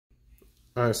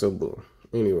All right, so boom.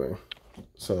 Anyway,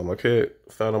 so my kid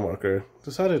found a marker,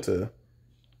 decided to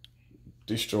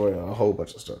destroy a whole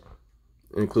bunch of stuff,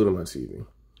 including my TV.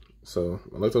 So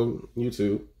I looked on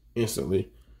YouTube instantly,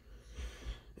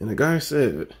 and the guy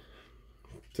said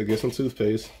to get some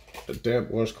toothpaste, a damp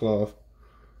washcloth,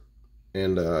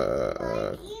 and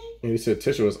he said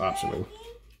tissue was optional.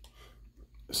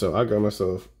 So I got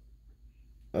myself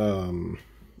what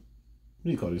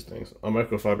do you call these things? A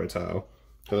microfiber towel,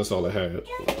 because that's all I had,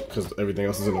 because everything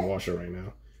else is in the washer right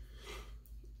now.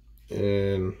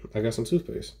 And I got some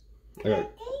toothpaste. I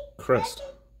got Crest.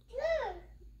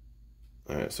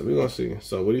 All right, so we're gonna see.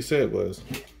 So what he said was,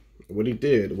 what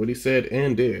he said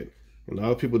and did. And a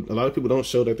lot of people don't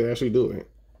show that they actually do it.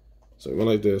 So it went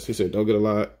like this. He said, don't get a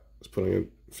lot. Just put on your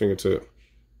fingertip,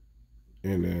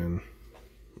 and then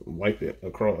wipe it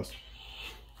across.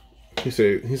 He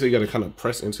said you gotta kind of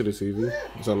press into the TV.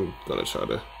 So I'm gonna try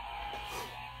to.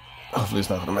 Hopefully it's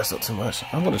not gonna mess up too much.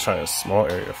 I'm gonna try a small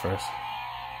area first.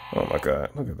 Oh my God,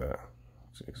 look at that.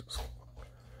 Jesus.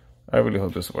 I really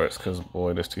hope this works, because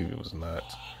boy, this TV was not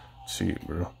cheap,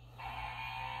 bro.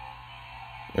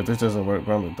 If this doesn't work,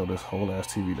 bro, I'm gonna throw this whole ass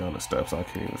TV down the steps. I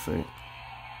can't even think.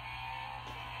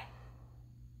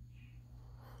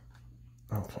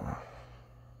 Okay.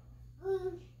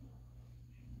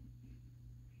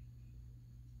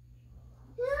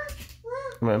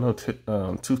 Man, no,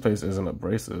 toothpaste isn't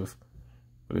abrasive,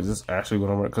 but is this actually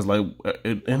gonna work? Because like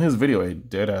in his video,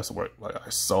 it dead ass worked. Like I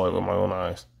saw it with my own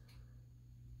eyes.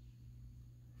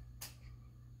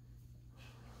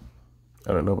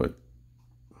 I don't know, but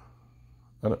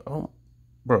oh,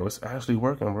 bro, it's actually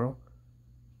working, bro.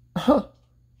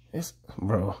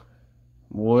 Bro,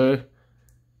 boy,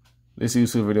 this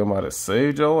YouTube video might have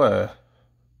saved your ass.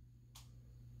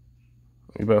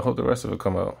 You better hope the rest of it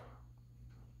come out.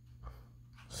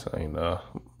 Saying,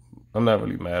 I'm not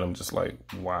really mad. I'm just like,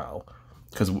 wow.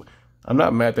 Because I'm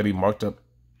not mad that he marked up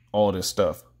all this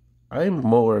stuff. I'm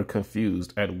more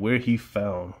confused at where he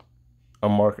found a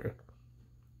marker.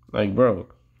 Like, bro,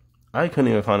 I couldn't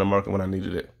even find a marker when I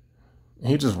needed it.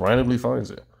 He just randomly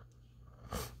finds it.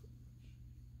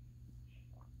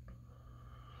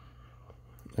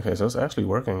 Okay, so it's actually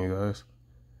working, you guys.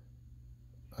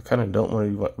 I kind of don't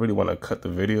really want to cut the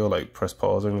video, like press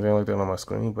pause or anything like that on my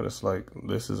screen, but it's like,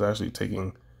 this is actually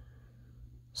taking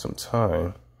some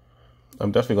time.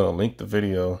 I'm definitely going to link the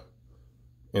video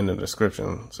in the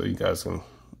description so you guys can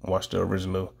watch the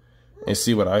original and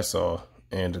see what I saw,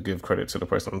 and to give credit to the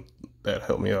person that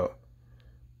helped me out.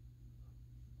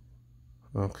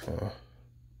 Okay.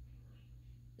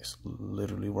 It's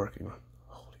literally working.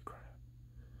 Holy crap.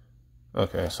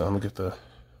 Okay, so I'm going to get the...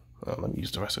 let me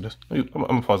use the rest of this. I'm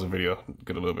gonna pause the video,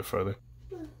 get a little bit further.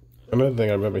 Another thing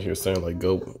I remember he was saying, like,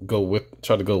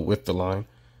 try to go with the line,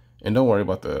 and don't worry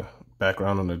about the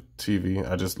background on the TV.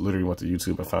 I just literally went to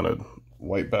YouTube and found a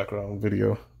white background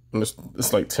video, and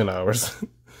it's like 10 hours.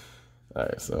 All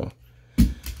right, so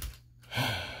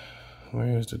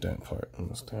where's the damn part on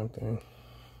this damn thing?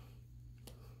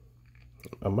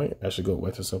 I might actually go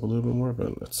wet this up a little bit more,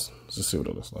 but let's just see what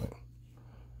it looks like.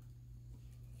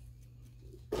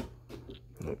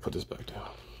 Let me put this back down.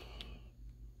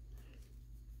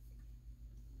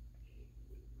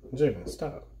 Javen,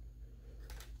 stop.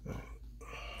 All right.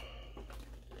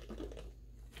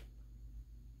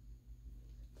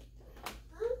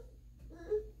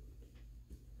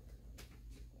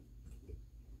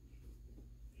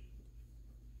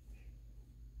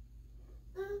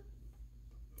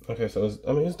 Okay, so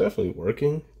it's definitely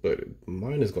working, but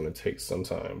mine is gonna take some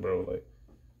time, bro. Like,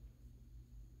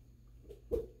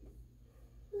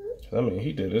 I mean,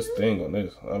 he did his thing on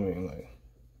this. I mean, like,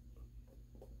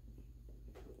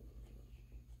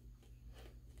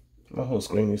 my whole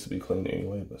screen needs to be cleaned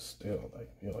anyway, but still, like,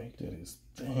 you know, he did his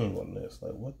thing on this.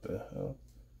 Like, what the hell?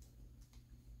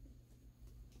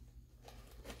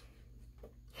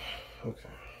 Okay.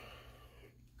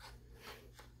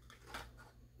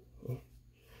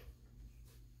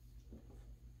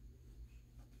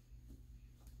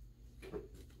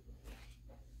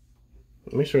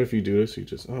 Make sure if you do this, you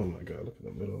just, oh my God, look at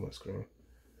the middle of my screen.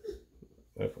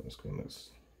 That part of the screen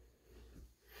looks,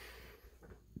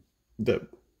 that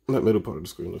middle part of the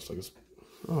screen looks like it's,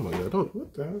 oh my God,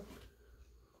 what the hell?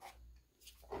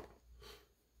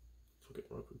 Forget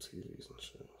Roku TVs and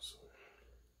shit.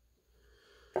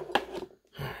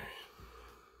 Alright.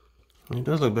 It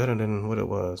does look better than what it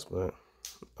was, but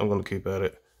I'm gonna keep at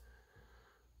it.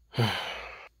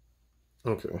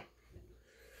 Okay.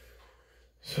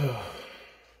 So,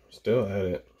 still at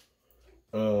it.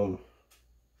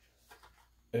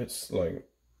 It's like,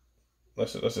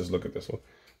 let's just look at this one.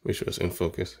 Make sure it's in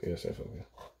focus. Yes, in focus.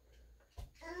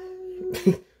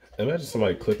 Imagine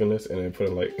somebody clipping this and then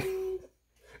putting like.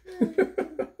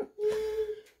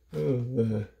 Oh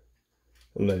man,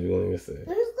 I'm not even going to say.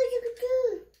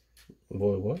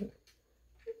 Boy, what?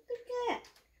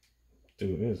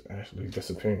 Dude, it is actually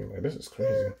disappearing. Like, this is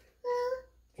crazy.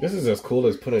 This is as cool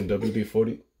as putting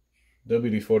WD-40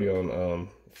 on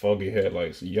foggy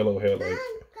headlights, yellow headlights.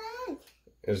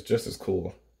 It's just as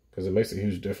cool because it makes a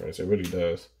huge difference. It really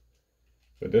does.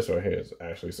 But this right here is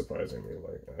actually surprising me.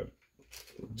 Like, I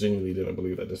genuinely didn't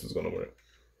believe that this was gonna work.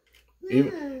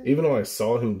 Even though I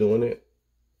saw him doing it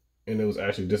and it was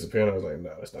actually disappearing, I was like,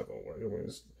 nah, that's not gonna work. I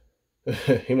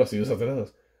mean, he must use something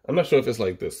else. I'm not sure if it's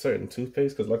like this certain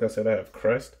toothpaste because, like I said, I have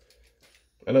Crest.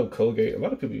 I know Colgate. A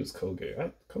lot of people use Colgate.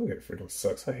 Colgate freaking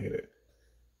sucks. I hate it.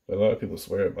 But a lot of people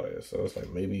swear by it. So it's like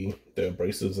maybe the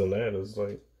abrasives in that is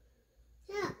like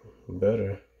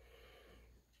better.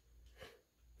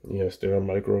 Yes, there are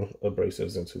micro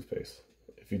abrasives in toothpaste.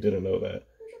 If you didn't know that.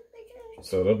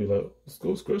 So they'll be like, let's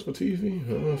go scratch my TV.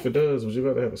 I don't know if it does. Would you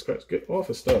rather have a scratch? Get off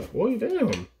of stuff. Boy,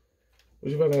 damn.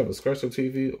 Would you rather have a scratch of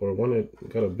TV or one that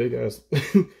got a big ass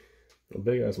a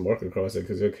big ass mark across it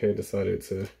because your kid decided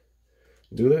to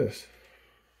do this?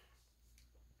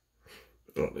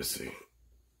 Oh, let's see.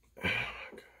 Oh my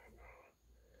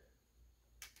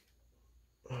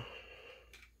God.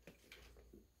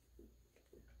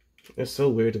 It's so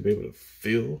weird to be able to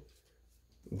feel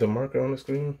the marker on the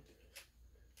screen.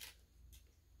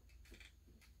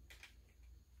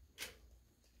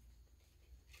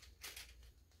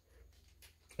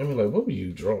 I mean, like, what were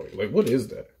you drawing? Like, what is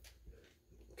that?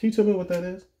 Can you tell me what that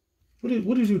is? What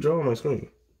did you draw on my screen?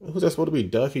 Was that supposed to be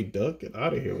Ducky Duck? Get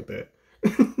out of here with that.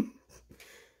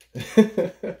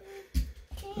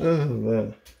 Oh,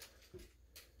 man.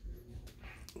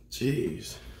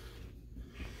 Jeez.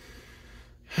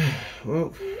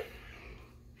 Well,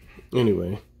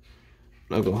 anyway,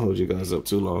 not gonna hold you guys up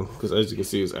too long because as you can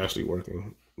see, it's actually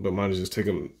working. But mine is just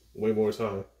taking way more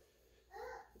time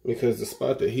because the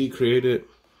spot that he created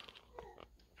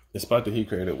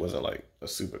wasn't like a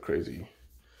super crazy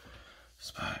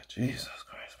spot. Jesus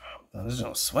Christ, bro. This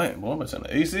joint's sweating, boy. I'm gonna turn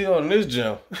the AC on this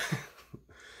jump.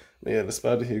 Yeah, the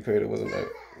spot that he created wasn't that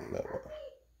one.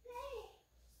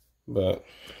 But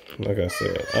like I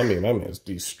said, I mean, my man's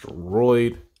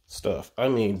destroyed stuff. I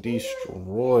mean,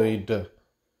 destroyed.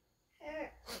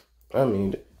 I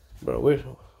mean, bro,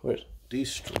 where's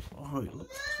destroyed?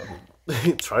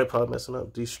 Look, tripod messing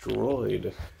up.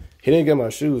 Destroyed. He didn't get my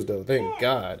shoes though. Thank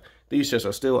God. These shirts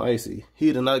are still icy.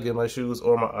 He did not get my shoes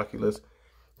or my Oculus.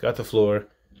 Got the floor.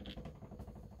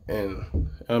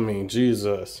 And I mean,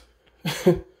 Jesus.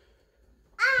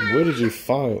 Where did you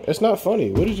find? It's not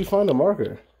funny. Where did you find the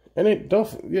marker? And it don't.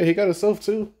 Yeah, he got himself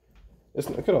too. It's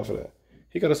not, get off of that.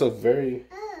 He got himself very,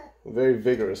 very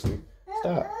vigorously.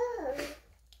 Stop.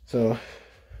 So,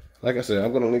 like I said,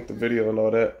 I'm gonna link the video and all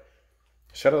that.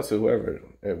 Shout out to whoever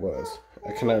it was.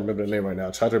 I cannot remember the name right now.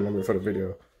 I tried to remember for the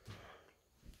video.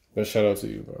 But shout out to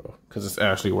you, bro. Because it's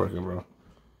actually working, bro.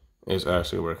 It's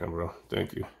actually working, bro.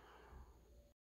 Thank you.